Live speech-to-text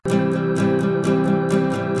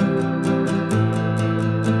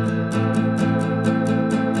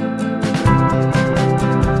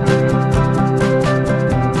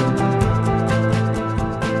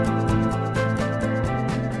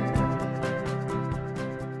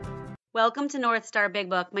Welcome to North Star Big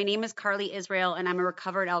Book. My name is Carly Israel, and I'm a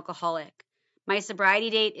recovered alcoholic. My sobriety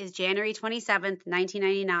date is January 27th,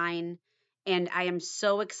 1999, and I am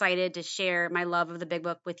so excited to share my love of the Big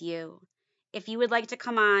Book with you. If you would like to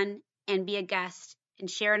come on and be a guest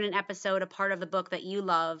and share in an episode a part of the book that you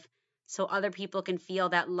love so other people can feel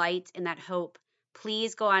that light and that hope,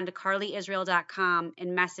 please go on to carlyisrael.com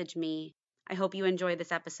and message me. I hope you enjoy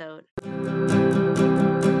this episode.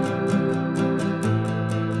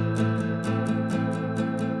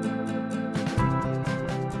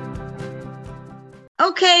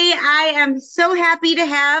 Okay, I am so happy to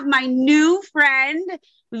have my new friend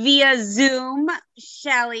via Zoom,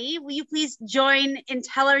 Chelle. Will you please join and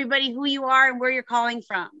tell everybody who you are and where you're calling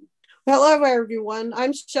from? Hello, everyone.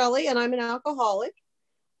 I'm Chelle, and I'm an alcoholic.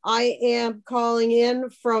 I am calling in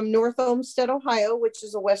from North Olmsted, Ohio, which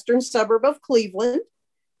is a western suburb of Cleveland.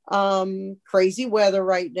 Crazy weather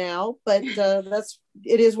right now, but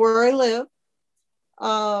it is where I live.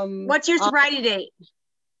 What's your sobriety date?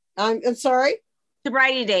 I'm sorry?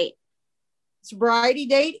 Sobriety date. Sobriety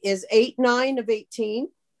date is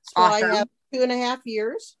 8/9/18. So Awesome. I have 2.5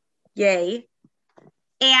 years. Yay.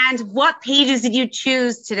 And what pages did you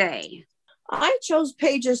choose today? I chose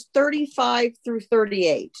pages 35 through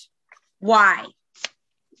 38. Why?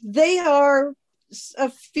 They are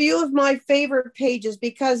a few of my favorite pages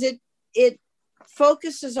because it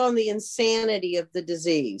focuses on the insanity of the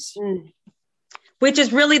disease. Which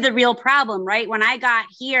is really the real problem, right? When I got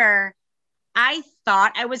here, I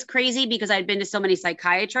thought I was crazy because I'd been to so many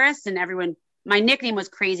psychiatrists and my nickname was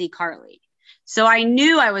Crazy Carly. So I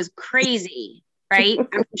knew I was crazy, right?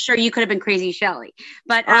 I'm sure you could have been Crazy Chelle,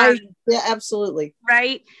 but yeah, absolutely.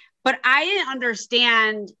 Right. But I didn't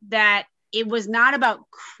understand that it was not about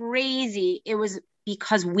crazy. It was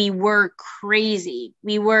because we were crazy.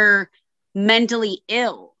 We were mentally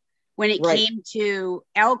ill when it came to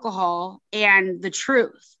alcohol and the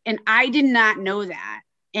truth. And I did not know that.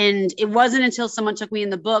 And it wasn't until someone took me in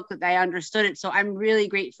the book that I understood it. So I'm really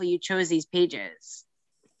grateful you chose these pages.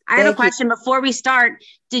 I have a question before we start.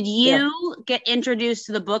 Did you get introduced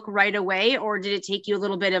to the book right away, or did it take you a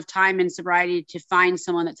little bit of time in sobriety to find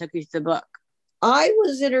someone that took you to the book? I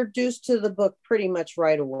was introduced to the book pretty much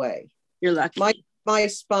right away. You're lucky. My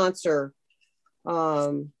sponsor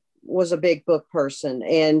was a big book person,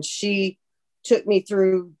 and she took me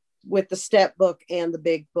through with the step book and the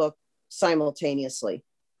big book simultaneously.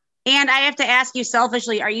 And I have to ask you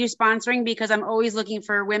selfishly, are you sponsoring? Because I'm always looking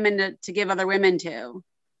for women to give other women to.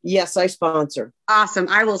 Yes, I sponsor. Awesome.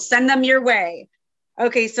 I will send them your way.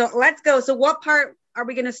 Okay, so let's go. So what part are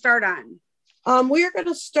we going to start on? We are going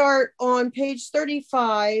to start on page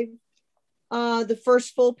 35, the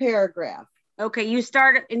first full paragraph. Okay, you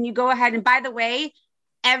start and you go ahead. And by the way,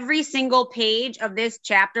 every single page of this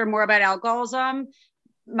chapter, More About Alcoholism,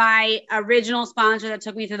 my original sponsor that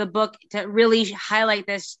took me through the book to really highlight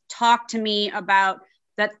this, talked to me about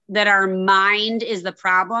that our mind is the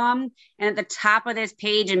problem. And at the top of this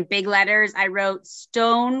page in big letters, I wrote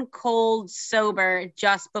stone cold sober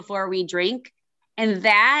just before we drink. And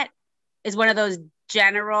that is one of those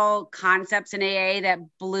general concepts in AA that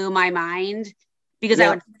blew my mind, because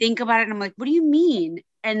I would think about it and I'm like, what do you mean?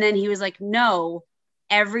 And then he was like, no,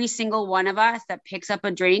 every single one of us that picks up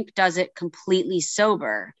a drink does it completely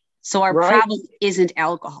sober. So our problem isn't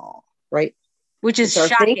alcohol. Right. Which is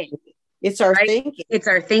shocking. Thinking. It's our thinking. It's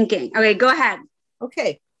our thinking. Okay, go ahead.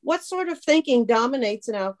 Okay. What sort of thinking dominates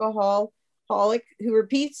an alcoholic who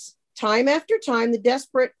repeats time after time the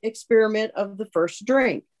desperate experiment of the first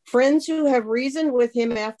drink? Friends who have reasoned with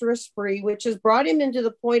him after a spree, which has brought him into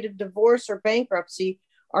the point of divorce or bankruptcy,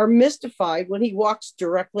 are mystified when he walks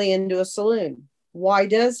directly into a saloon. Why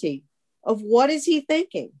does he? Of what is he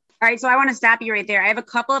thinking? All right, so I want to stop you right there. I have a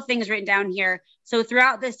couple of things written down here. So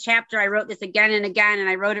throughout this chapter, I wrote this again and again, and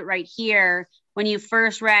I wrote it right here when you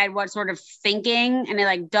first read what sort of thinking, and I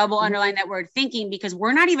like double underline that word thinking, because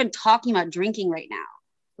we're not even talking about drinking right now.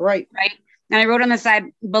 Right. And I wrote on the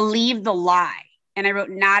side, believe the lie. And I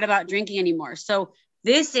wrote not about drinking anymore. So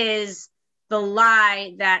this is the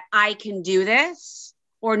lie that I can do this,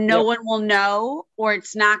 or no one will know, or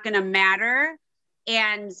it's not going to matter.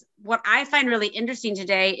 And what I find really interesting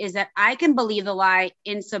today is that I can believe the lie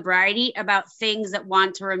in sobriety about things that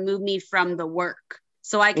want to remove me from the work.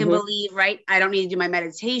 So I can believe, I don't need to do my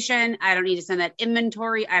meditation. I don't need to send that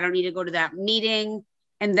inventory. I don't need to go to that meeting.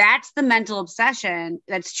 And that's the mental obsession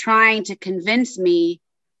that's trying to convince me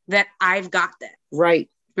that I've got this. Right.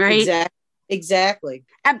 Exactly.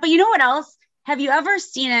 But you know what else? Have you ever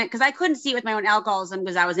seen it? Because I couldn't see it with my own alcoholism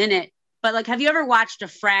because I was in it. But like, have you ever watched a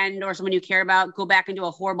friend or someone you care about go back into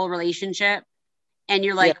a horrible relationship and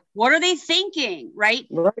you're like, what are they thinking? Right.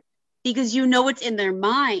 because you know it's in their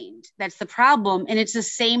mind. That's the problem. And it's the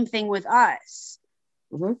same thing with us.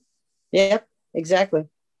 Mm-hmm. Yep, exactly.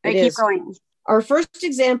 I keep going. Our first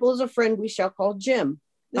example is a friend we shall call Jim.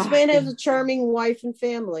 This man has a charming wife and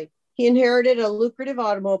family. He inherited a lucrative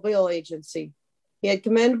automobile agency. He had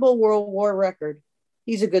commendable World War record.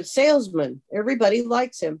 He's a good salesman. Everybody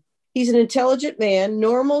likes him. He's an intelligent man,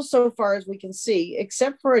 normal so far as we can see,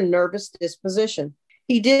 except for a nervous disposition.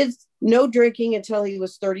 He did no drinking until he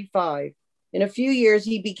was 35. In a few years,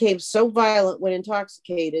 he became so violent when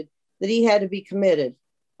intoxicated that he had to be committed.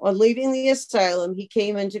 On leaving the asylum, he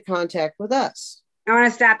came into contact with us. I want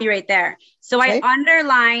to stop you right there. So I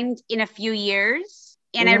underlined in a few years,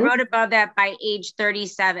 and I wrote above that by age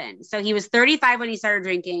 37. So he was 35 when he started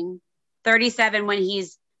drinking, 37 when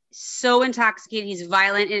he's so intoxicated, he's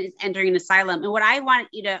violent and is entering an asylum. And what I want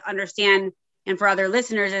you to understand, and for other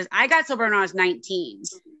listeners, is I got sober when I was 19.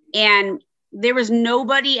 And there was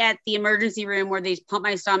nobody at the emergency room where they pumped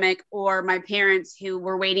my stomach, or my parents who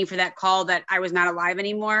were waiting for that call that I was not alive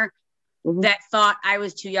anymore, that thought I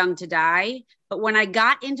was too young to die. But when I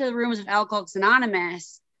got into the rooms of Alcoholics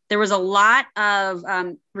Anonymous, there was a lot of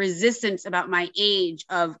resistance about my age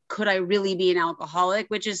of, could I really be an alcoholic,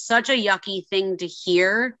 which is such a yucky thing to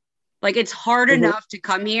hear. Like, it's hard enough to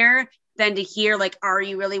come here than to hear, like, are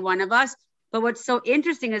you really one of us? But what's so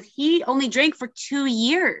interesting is he only drank for 2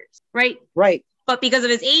 years, right? Right. But because of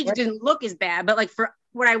his age, it didn't look as bad. But like, for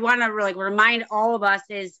what I want to like remind all of us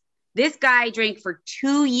is, this guy drank for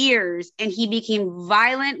 2 years and he became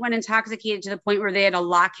violent when intoxicated to the point where they had to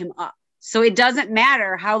lock him up. So it doesn't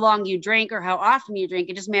matter how long you drink or how often you drink.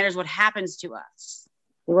 It just matters what happens to us.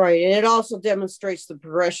 Right. And it also demonstrates the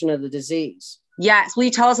progression of the disease. Yes. Will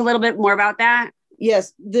you tell us a little bit more about that?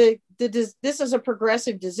 Yes. This is a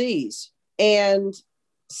progressive disease. And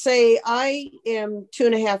say I am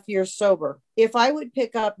 2.5 years sober. If I would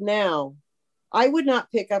pick up now, I would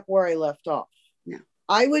not pick up where I left off. No.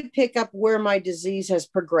 I would pick up where my disease has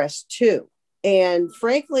progressed to. And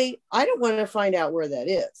frankly, I don't want to find out where that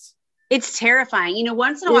is. It's terrifying. You know,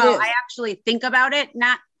 once in a while, I actually think about it,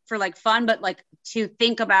 not for like fun, but like to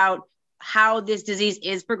think about how this disease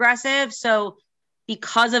is progressive. So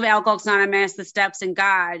because of Alcoholics Anonymous, the steps in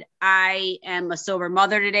God, I am a sober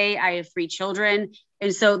mother today. I have 3 children.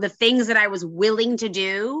 And so the things that I was willing to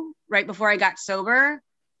do right before I got sober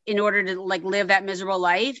in order to like live that miserable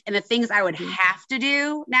life, and the things I would have to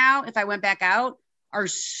do now if I went back out, are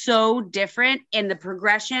so different. And the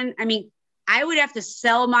progression, I mean, I would have to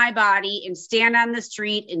sell my body and stand on the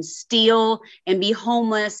street and steal and be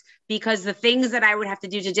homeless, because the things that I would have to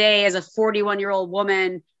do today as a 41-year-old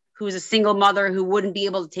woman who's a single mother who wouldn't be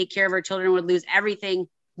able to take care of her children, would lose everything.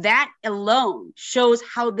 That alone shows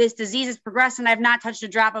how this disease has progressed. And I've not touched a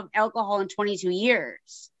drop of alcohol in 22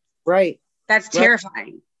 years. Right. That's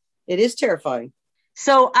terrifying. It is terrifying.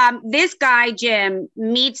 So this guy, Jim,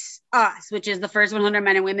 meets us, which is the first 100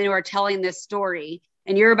 men and women who are telling this story.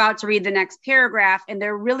 And you're about to read the next paragraph, and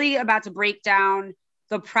they're really about to break down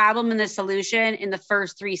the problem and the solution in the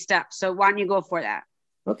first 3 steps. So why don't you go for that?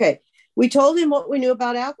 Okay. We told him what we knew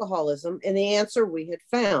about alcoholism and the answer we had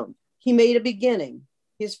found. He made a beginning.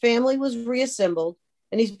 His family was reassembled,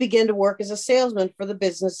 and he's began to work as a salesman for the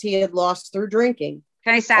business he had lost through drinking.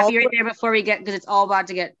 Can I stop you right there before we get, because it's all about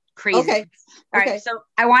to get crazy. Okay. All right. So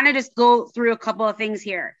I want to just go through a couple of things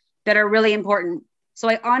here that are really important. So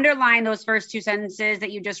I underlined those first 2 sentences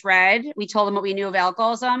that you just read. We told them what we knew of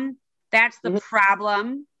alcoholism. That's the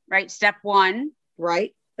problem, right? Step 1.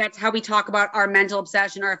 Right. That's how we talk about our mental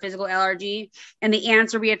obsession, our physical allergy. And the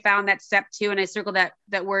answer we had found, that's step 2. And I circled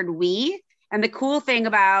that word we. And the cool thing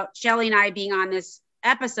about Chelle and I being on this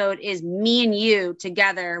episode is me and you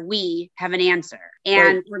together, we have an answer.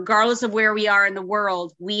 And regardless of where we are in the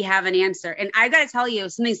world, we have an answer. And I got to tell you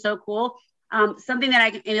something so cool. Something that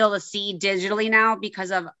I can be able to see digitally now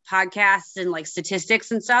because of podcasts and like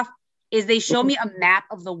statistics and stuff is they show me a map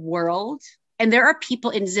of the world. And there are people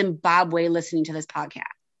in Zimbabwe listening to this podcast.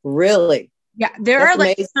 Really? Yeah. There are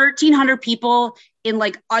like 1,300 people in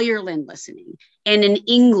like Ireland listening, and in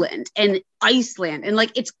England and Iceland. And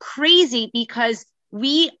like, it's crazy because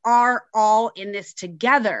we are all in this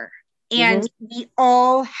together, and we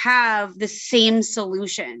all have the same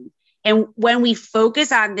solution. And when we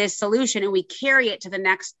focus on this solution and we carry it to the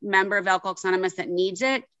next member of Alcoholics Anonymous that needs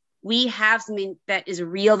it, we have something that is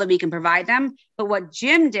real that we can provide them. But what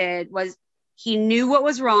Jim did was he knew what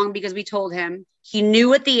was wrong because we told him. He knew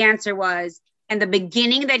what the answer was. And the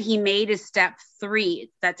beginning that he made is step 3,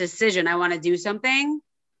 that decision. I want to do something,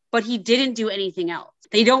 but he didn't do anything else.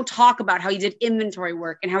 They don't talk about how he did inventory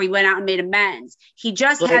work and how he went out and made amends. He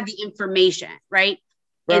just had the information, right?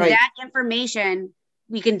 And that information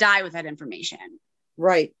we can die with that information.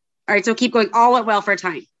 Right. All right. So keep going. All went well for a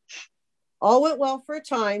time. All went well for a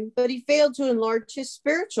time, but he failed to enlarge his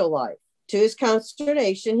spiritual life. To his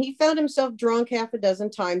consternation, he found himself drunk half a dozen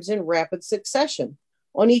times in rapid succession.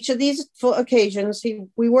 On each of these occasions,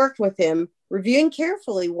 we worked with him, reviewing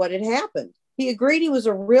carefully what had happened. He agreed he was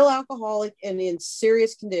a real alcoholic and in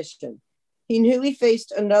serious condition. He knew he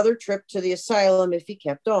faced another trip to the asylum if he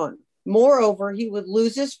kept on. Moreover, he would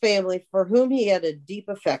lose his family, for whom he had a deep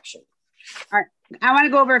affection. All right. I want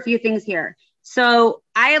to go over a few things here. So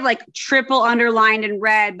I have like triple underlined in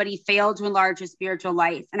red, but he failed to enlarge his spiritual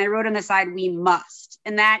life. And I wrote on the side, we must.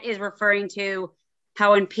 And that is referring to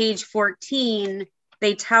how in page 14,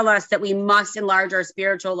 they tell us that we must enlarge our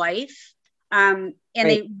spiritual life. And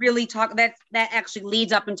they really talk, that actually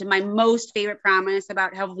leads up into my most favorite promise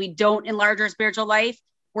about how if we don't enlarge our spiritual life,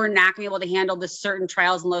 we're not going to be able to handle the certain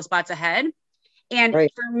trials and low spots ahead. And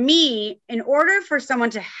for me, in order for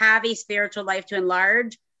someone to have a spiritual life to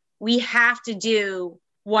enlarge, we have to do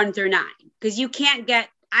 1 through 9, because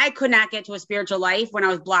I could not get to a spiritual life when I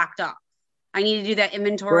was blocked off. I need to do that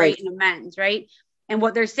inventory and amends, right? And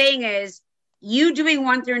what they're saying is you doing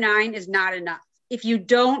 1 through 9 is not enough. If you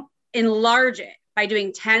don't enlarge it by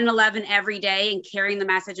doing 10 and 11 every day and carrying the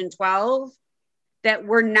message in 12, that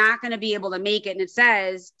we're not going to be able to make it. And it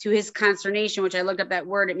says, to his consternation, which I looked up that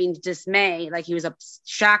word, it means dismay, like he was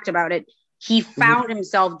shocked about it. He found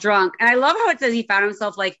himself drunk. And I love how it says he found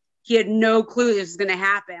himself like he had no clue this was going to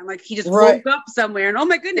happen. Like he just woke up somewhere and oh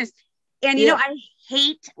my goodness. And you know, I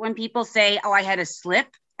hate when people say, oh, I had a slip.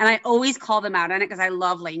 And I always call them out on it because I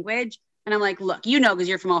love language. And I'm like, look, because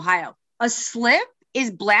you're from Ohio, a slip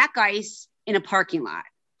is black ice in a parking lot.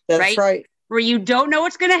 That's right. Where you don't know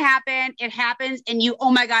what's going to happen. It happens and you,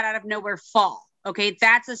 oh my God, out of nowhere fall. Okay.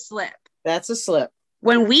 That's a slip. That's a slip.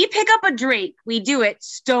 When we pick up a drink, we do it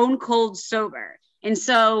stone cold sober. And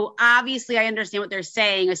so obviously I understand what they're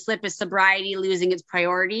saying. A slip is sobriety losing its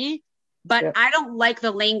priority. But I don't like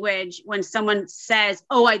the language when someone says,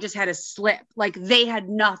 oh, I just had a slip. Like they had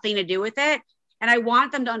nothing to do with it. And I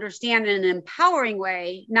want them to understand in an empowering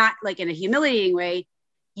way, not like in a humiliating way.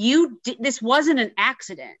 This wasn't an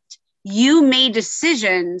accident. You made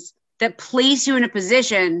decisions that place you in a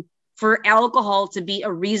position for alcohol to be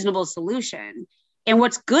a reasonable solution. And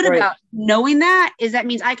what's good about knowing that is that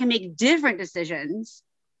means I can make different decisions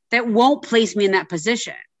that won't place me in that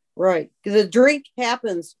position. Right. Because the drink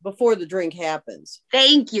happens before the drink happens.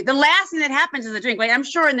 Thank you. The last thing that happens is the drink. Like I'm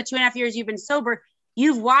sure in the 2.5 years you've been sober,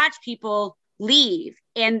 you've watched people leave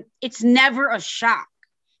and it's never a shock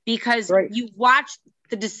because you watch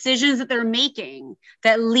the decisions that they're making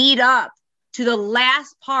that lead up to the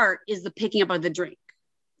last part is the picking up of the drink.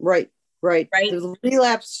 Right. The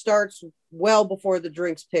relapse starts well before the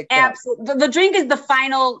drink's picked up. Absolutely. The drink is the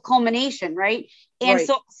final culmination, right? And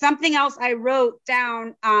so something else I wrote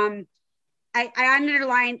down, I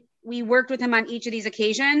underlined, we worked with him on each of these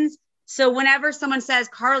occasions. So whenever someone says,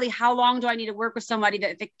 Carly, how long do I need to work with somebody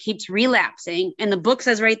that keeps relapsing? And the book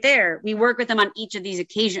says right there, we work with them on each of these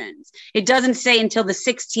occasions. It doesn't say until the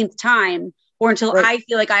 16th time or until I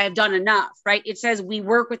feel like I have done enough, right? It says we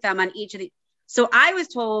work with them on each of these. So I was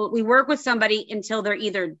told we work with somebody until they're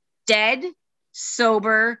either dead,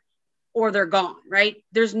 sober, or they're gone, right?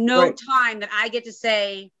 There's no time that I get to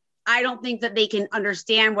say, I don't think that they can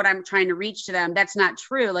understand what I'm trying to reach to them. That's not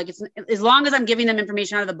true. Like it's as long as I'm giving them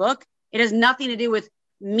information out of the book, it has nothing to do with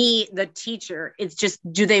me, the teacher. It's just,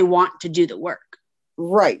 do they want to do the work?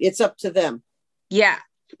 Right. It's up to them. Yeah.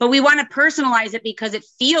 But we want to personalize it because it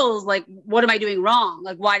feels like, what am I doing wrong?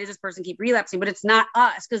 Like, why does this person keep relapsing? But it's not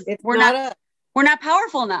us because we're not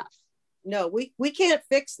powerful enough. No, we can't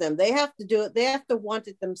fix them. They have to do it. They have to want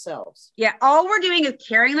it themselves. Yeah. All we're doing is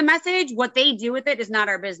carrying the message. What they do with it is not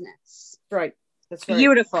our business. Right. That's right.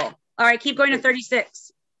 Beautiful. All right. Keep going to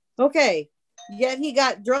 36. Okay. Yet he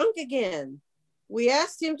got drunk again. We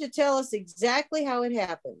asked him to tell us exactly how it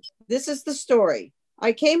happened. This is the story.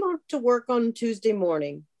 I came home to work on Tuesday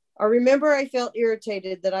morning. I remember I felt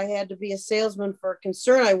irritated that I had to be a salesman for a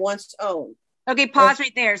concern I once owned. Okay, pause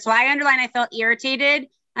right there. So I underlined I felt irritated.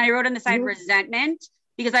 And I wrote on the side resentment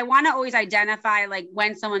because I want to always identify like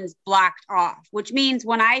when someone's blocked off, which means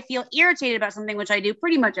when I feel irritated about something, which I do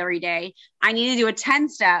pretty much every day, I need to do a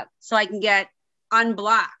 10-step so I can get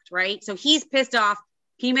unblocked, right? So he's pissed off.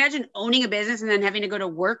 Can you imagine owning a business and then having to go to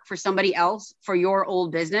work for somebody else for your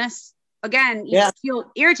old business? Again, you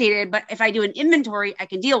feel irritated, but if I do an inventory, I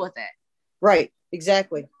can deal with it. Right.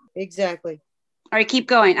 Exactly. All right, keep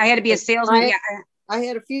going. I had to be a salesman. I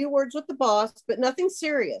had a few words with the boss, but nothing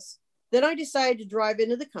serious. Then I decided to drive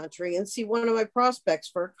into the country and see one of my prospects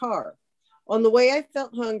for a car. On the way, I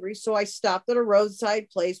felt hungry, so I stopped at a roadside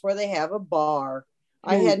place where they have a bar.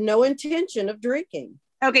 I had no intention of drinking.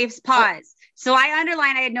 Okay, pause. So I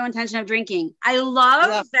underline I had no intention of drinking. I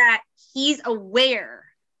love that he's aware,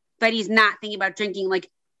 but he's not thinking about drinking.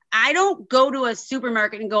 Like, I don't go to a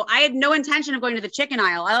supermarket and go, I had no intention of going to the chicken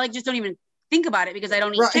aisle. I just don't even think about it because I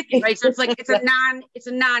don't eat chicken, right? So it's like, it's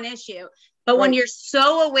a non-issue. But when you're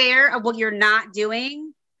so aware of what you're not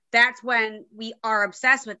doing, that's when we are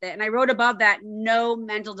obsessed with it. And I wrote above that, no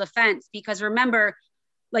mental defense, because remember,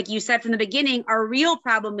 like you said from the beginning, our real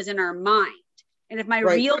problem is in our mind. And if my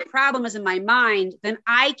real problem is in my mind, then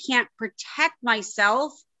I can't protect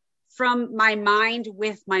myself from my mind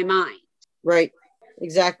with my mind. Right.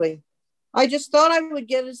 Exactly. I just thought I would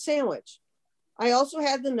get a sandwich. I also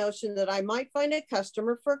had the notion that I might find a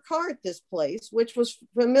customer for a car at this place, which was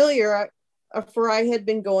familiar, for I had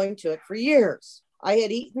been going to it for years. I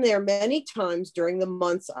had eaten there many times during the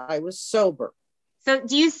months I was sober. So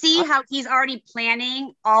do you see how he's already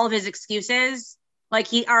planning all of his excuses? Like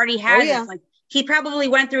he already has it. Like he probably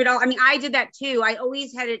went through it all. I mean, I did that too. I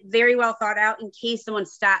always had it very well thought out in case someone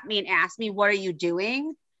stopped me and asked me, what are you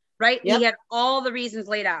doing? Right. Yep. He had all the reasons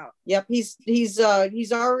laid out. Yep. He's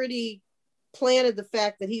already planted the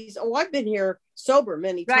fact that I've been here sober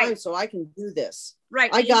many times, so I can do this.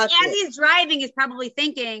 Right. As he's driving, he's probably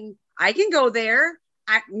thinking, I can go there.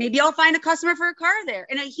 Maybe I'll find a customer for a car there.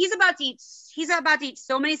 And he's about to eat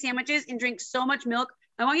so many sandwiches and drink so much milk.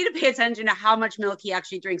 I want you to pay attention to how much milk he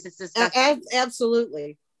actually drinks. It's disgusting.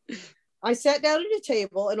 Absolutely. I sat down at a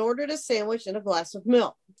table and ordered a sandwich and a glass of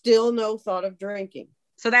milk. Still no thought of drinking.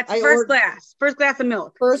 So that's first glass of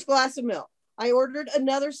milk. First glass of milk. I ordered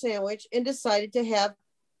another sandwich and decided to have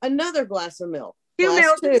another glass of milk. Two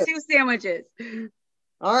sandwiches.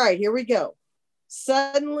 All right, here we go.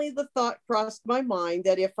 Suddenly the thought crossed my mind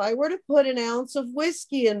that if I were to put an ounce of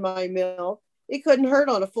whiskey in my milk, it couldn't hurt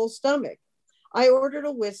on a full stomach. I ordered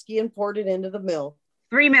a whiskey and poured it into the milk.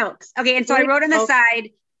 3 milks. Okay, and so I wrote on the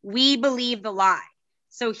side, we believe the lie.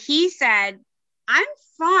 So he said, I'm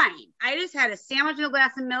fine. I just had a sandwich and a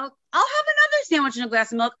glass of milk. I'll have another sandwich and a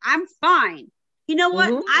glass of milk. I'm fine. You know what?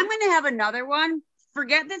 I'm going to have another one.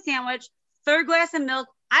 Forget the sandwich. Third glass of milk.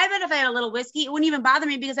 I bet if I had a little whiskey, it wouldn't even bother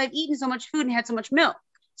me because I've eaten so much food and had so much milk.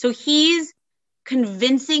 So he's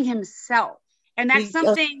convincing himself. And that's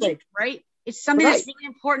something, right? It's something that's really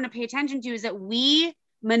important to pay attention to, is that we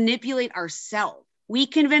manipulate ourselves. We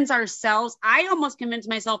convince ourselves. I almost convinced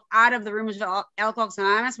myself out of the rooms of Alcoholics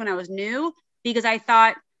Anonymous when I was new, because I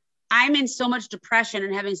thought, I'm in so much depression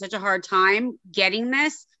and having such a hard time getting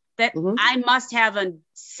this, that I must have a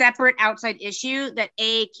separate outside issue that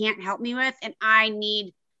AA can't help me with. And I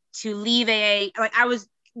need to leave AA.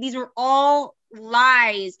 These were all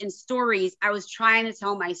lies and stories I was trying to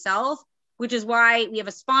tell myself, which is why we have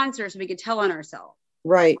a sponsor so we could tell on ourselves.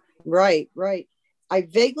 Right. I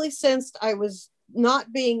vaguely sensed I was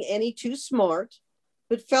not being any too smart,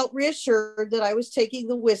 but felt reassured that I was taking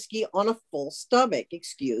the whiskey on a full stomach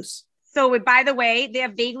excuse. So by the way, they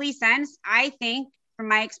have vaguely sensed, I think from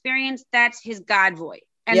my experience, that's his God voice.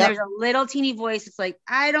 And there's a little teeny voice. It's like,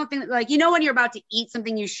 I don't think, like, when you're about to eat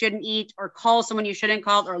something you shouldn't eat, or call someone you shouldn't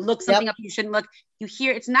call, or look something up you shouldn't look, you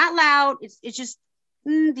hear, it's not loud. It's just,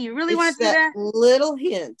 do you really want to do that? Little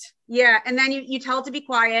hint. Yeah. And then you tell it to be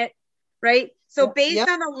quiet. Right. So based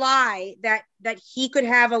on the lie that he could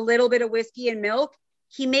have a little bit of whiskey and milk,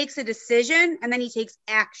 he makes a decision and then he takes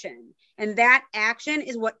action. And that action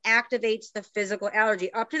is what activates the physical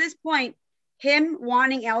allergy. Up to this point, him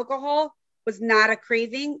wanting alcohol was not a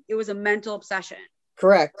craving. It was a mental obsession.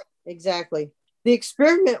 Correct. Exactly. The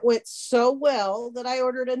experiment went so well that I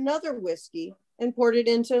ordered another whiskey and poured it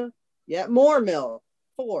into yet more milk.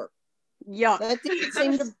 4. Yeah.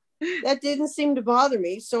 That didn't seem to bother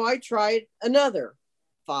me. So I tried another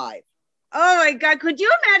 5. Oh my God. Could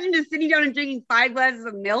you imagine just sitting down and drinking 5 glasses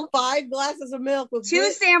of milk? 5 glasses of milk with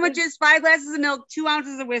 2 sandwiches, 5 glasses of milk, 2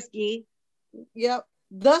 ounces of whiskey. Yep.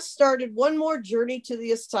 Thus started one more journey to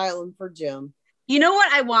the asylum for Jim. You know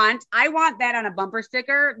what I want? I want that on a bumper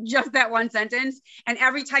sticker, just that one sentence. And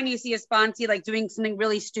every time you see a sponsee like doing something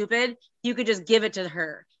really stupid, you could just give it to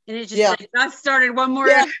her. And it's just like, thus started one more.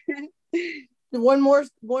 Yeah. one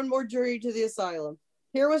more journey to the asylum.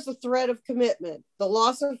 Here was the threat of commitment, the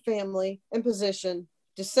loss of family and position,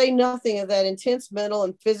 to say nothing of that intense mental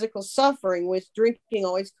and physical suffering which drinking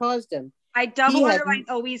always caused him. I double underline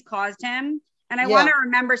always caused him. And I want to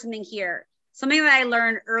remember something here. Something that I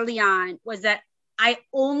learned early on was that I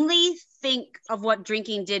only think of what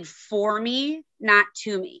drinking did for me, not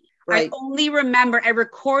to me. Right. I only remember, I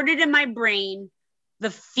recorded in my brain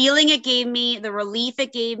the feeling it gave me, the relief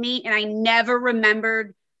it gave me, and I never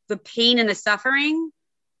remembered the pain and the suffering.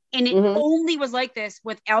 And it only was like this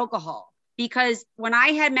with alcohol, because when I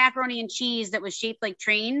had macaroni and cheese that was shaped like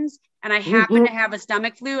trains, and I happened to have a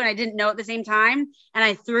stomach flu and I didn't know at the same time, and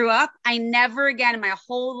I threw up, I never again in my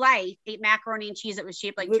whole life ate macaroni and cheese that was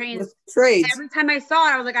shaped like trains. Every time I saw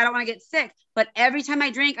it, I was like, I don't want to get sick. But every time I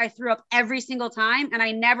drank, I threw up every single time. And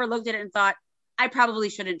I never looked at it and thought, I probably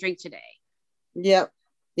shouldn't drink today. Yep.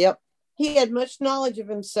 He had much knowledge of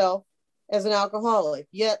himself as an alcoholic,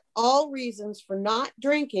 yet all reasons for not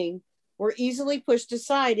drinking were easily pushed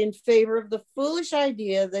aside in favor of the foolish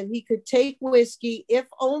idea that he could take whiskey if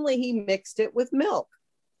only he mixed it with milk.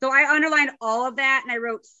 So I underlined all of that and I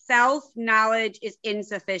wrote self-knowledge is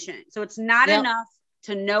insufficient. So it's not enough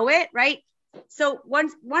to know it, right? So one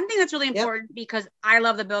thing that's really important, because I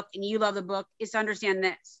love the book and you love the book, is to understand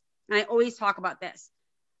this. And I always talk about this.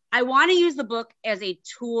 I want to use the book as a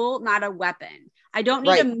tool, not a weapon. I don't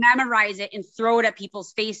need to memorize it and throw it at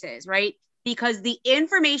people's faces, right? Because the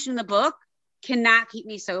information in the book cannot keep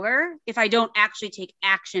me sober if I don't actually take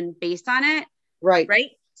action based on it. Right.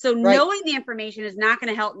 So knowing the information is not going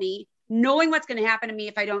to help me. Knowing what's going to happen to me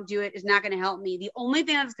if I don't do it is not going to help me. The only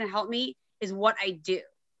thing that's going to help me is what I do.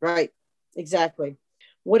 Right. Exactly.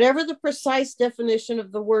 Whatever the precise definition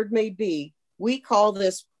of the word may be, we call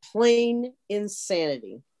this plain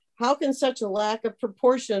insanity. How can such a lack of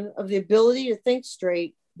proportion of the ability to think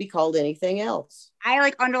straight be called anything else?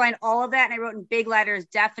 I underlined all of that and I wrote in big letters,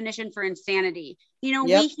 definition for insanity.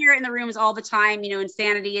 We hear it in the rooms all the time.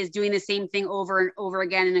 Insanity is doing the same thing over and over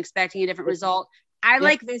again and expecting a different result. I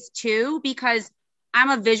like this too, because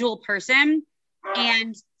I'm a visual person.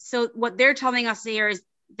 And so what they're telling us here is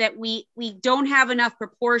that we don't have enough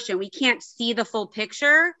proportion. We can't see the full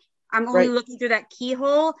picture. I'm only looking through that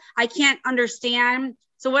keyhole. I can't understand.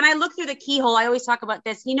 So when I look through the keyhole, I always talk about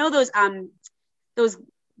this. Those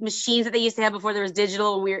machines that they used to have before there was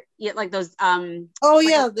digital, and we were like those the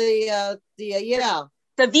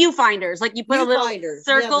viewfinders, like you put a little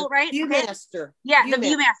circle, right? Viewmaster. The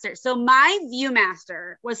Viewmaster. So my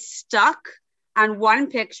Viewmaster was stuck on one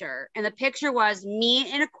picture, and the picture was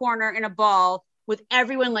me in a corner in a ball with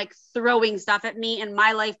everyone throwing stuff at me and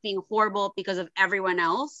my life being horrible because of everyone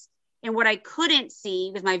else. And what I couldn't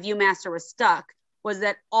see, because my Viewmaster was stuck, was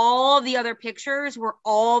that all the other pictures were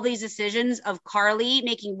all these decisions of Carly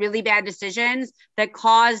making really bad decisions that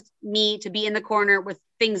caused me to be in the corner with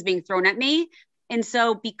things being thrown at me. And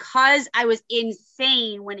so because I was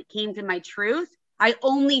insane when it came to my truth, I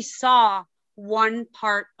only saw one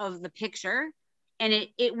part of the picture. And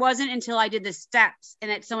it wasn't until I did the steps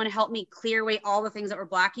and that someone helped me clear away all the things that were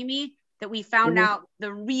blocking me that we found out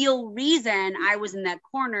the real reason I was in that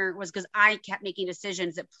corner was because I kept making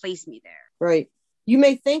decisions that placed me there. Right. You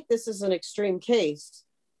may think this is an extreme case.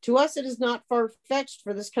 To us, it is not far-fetched,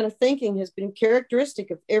 for this kind of thinking has been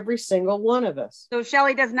characteristic of every single one of us. So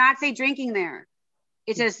Shelley does not say drinking there.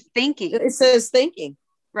 It says thinking. It says thinking.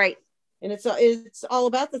 Right. And it's all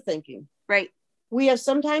about the thinking. Right. We have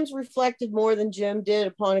sometimes reflected more than Jim did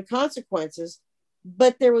upon the consequences,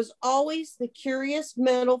 but there was always the curious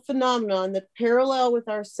mental phenomenon that parallel with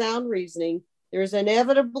our sound reasoning, there's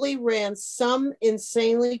inevitably ran some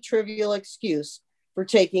insanely trivial excuse for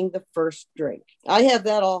taking the first drink. I have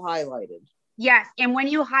that all highlighted. Yes. And when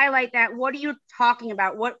you highlight that, what are you talking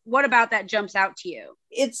about? What about that jumps out to you?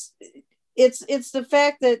 It's the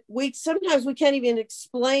fact that we sometimes we can't even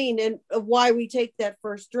explain why we take that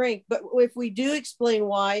first drink. But if we do explain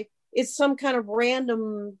why, it's some kind of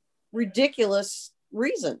random, ridiculous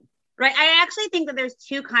reason. Right. I actually think that there's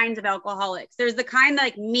two kinds of alcoholics. There's the kind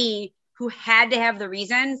like me who had to have the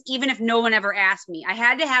reasons, even if no one ever asked me. I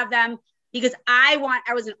had to have them because I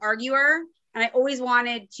was an arguer and I always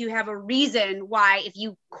wanted to have a reason why, if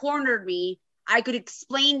you cornered me, I could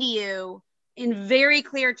explain to you in very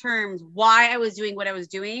clear terms why I was doing what I was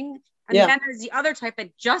doing. And then there's the other type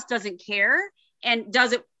that just doesn't care and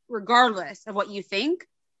does it regardless of what you think.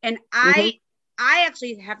 And I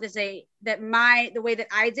actually have to say that the way that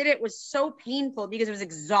I did it was so painful because it was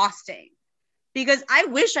exhausting, because I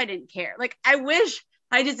wish I didn't care. Like, I wish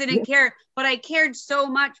I just didn't care, but I cared so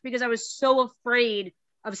much because I was so afraid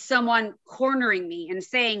of someone cornering me and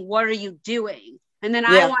saying, what are you doing? And then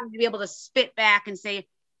I wanted to be able to spit back and say,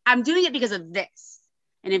 I'm doing it because of this.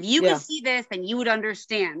 And if you could see this, then you would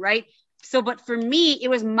understand. Right. So, but for me, it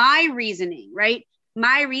was my reasoning, right?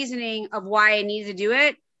 My reasoning of why I needed to do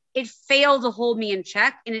it. It failed to hold me in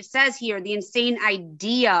check. And it says here, the insane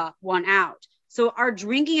idea won out. So our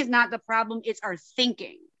drinking is not the problem. It's our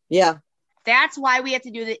thinking. Yeah. That's why we have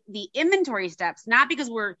to do the inventory steps, not because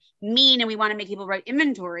we're mean and we want to make people write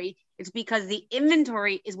inventory. It's because the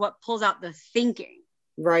inventory is what pulls out the thinking.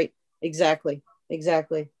 Right. Exactly.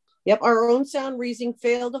 Yep, our own sound reasoning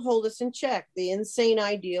failed to hold us in check. The insane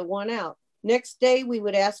idea won out. Next day, we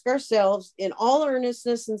would ask ourselves, in all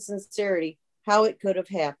earnestness and sincerity, how it could have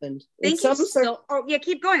happened. Thank you so. Oh, yeah,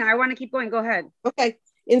 keep going. I want to keep going. Go ahead. Okay.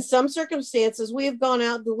 In some circumstances, we have gone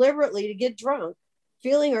out deliberately to get drunk,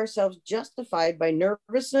 feeling ourselves justified by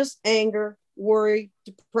nervousness, anger, worry,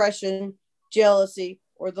 depression, jealousy,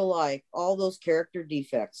 or the like, all those character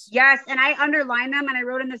defects. Yes, and I underlined them and I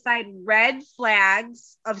wrote on the side red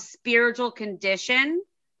flags of spiritual condition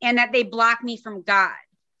and that they block me from God.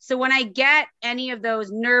 So when I get any of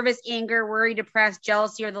those nervous, anger, worry, depressed,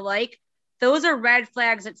 jealousy, or the like, those are red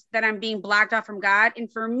flags that I'm being blocked off from God.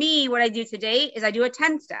 And for me, what I do today is I do a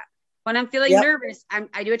 10 step. When I'm feeling nervous,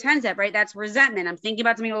 I do a 10 step, right? That's resentment. I'm thinking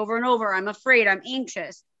about something over and over. I'm afraid. I'm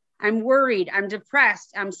anxious. I'm worried. I'm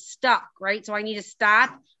depressed. I'm stuck, right? So I need to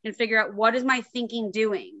stop and figure out what is my thinking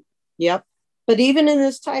doing. Yep. But even in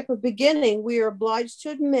this type of beginning, we are obliged to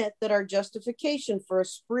admit that our justification for a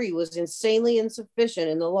spree was insanely insufficient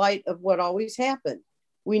in the light of what always happened.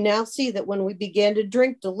 We now see that when we began to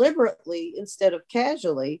drink deliberately instead of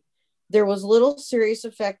casually, there was little serious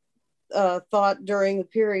thought during the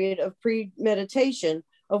period of premeditation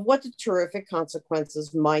of what the terrific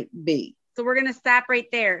consequences might be. So we're going to stop right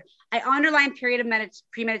there. I underlined period of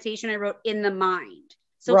premeditation. I wrote in the mind.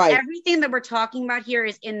 So everything that we're talking about here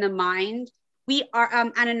is in the mind. We are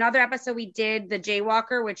on another episode, we did the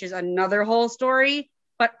Jaywalker, which is another whole story.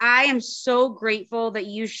 But I am so grateful that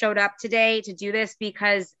you showed up today to do this,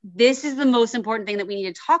 because this is the most important thing that we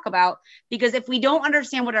need to talk about. Because if we don't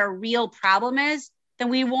understand what our real problem is, then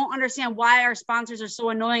we won't understand why our sponsors are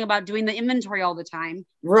so annoying about doing the inventory all the time.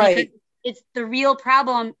 Right. Because it's the real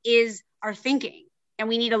problem is our thinking. And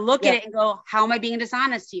we need to look at it and go, how am I being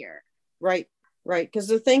dishonest here? Right. Right. Because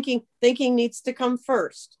the thinking needs to come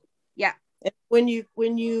first. Yeah. And when you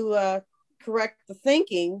correct the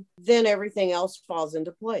thinking, then everything else falls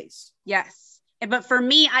into place. Yes. But for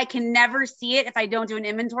me, I can never see it if I don't do an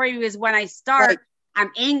inventory, because when I start, I'm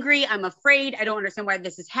angry, I'm afraid, I don't understand why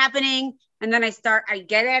this is happening. And then I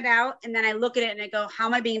get it out, and then I look at it and I go, how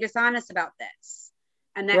am I being dishonest about this?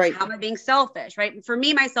 And then how am I being selfish, right? For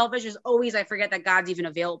me, my selfish is always, I forget that God's even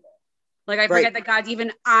available. Like I forget that God's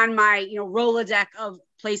even on my, Rolodex of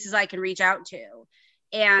places I can reach out to.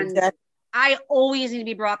 And I always need to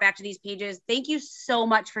be brought back to these pages. Thank you so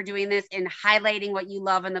much for doing this and highlighting what you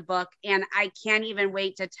love in the book. And I can't even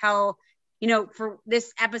wait to tell, for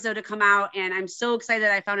this episode to come out. And I'm so excited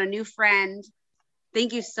that I found a new friend.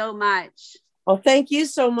 Thank you so much. Oh, thank you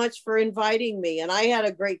so much for inviting me. And I had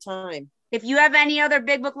a great time. If you have any other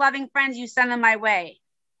big book loving friends, you send them my way.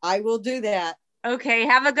 I will do that. Okay,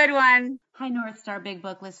 have a good one. Hi, North Star Big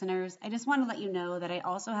Book listeners. I just want to let you know that I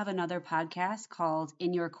also have another podcast called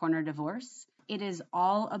In Your Corner Divorce. It is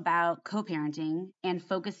all about co-parenting and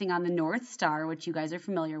focusing on the North Star, which you guys are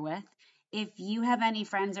familiar with. If you have any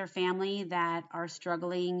friends or family that are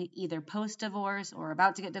struggling either post-divorce or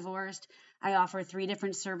about to get divorced, I offer 3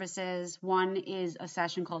 different services. One is a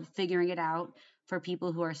session called Figuring It Out for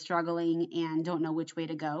people who are struggling and don't know which way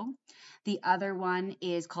to go. The other one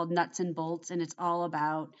is called Nuts and Bolts, and it's all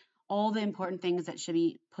about all the important things that should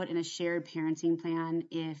be put in a shared parenting plan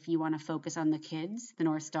if you want to focus on the kids, the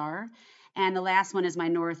North Star. And the last one is my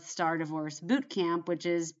North Star Divorce Boot Camp, which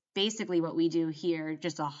is basically what we do here,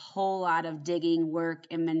 just a whole lot of digging, work,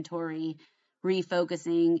 inventory,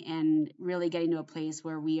 refocusing, and really getting to a place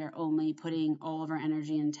where we are only putting all of our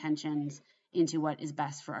energy and intentions into what is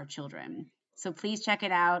best for our children. So please check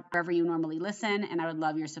it out wherever you normally listen, and I would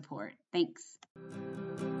love your support. Thanks.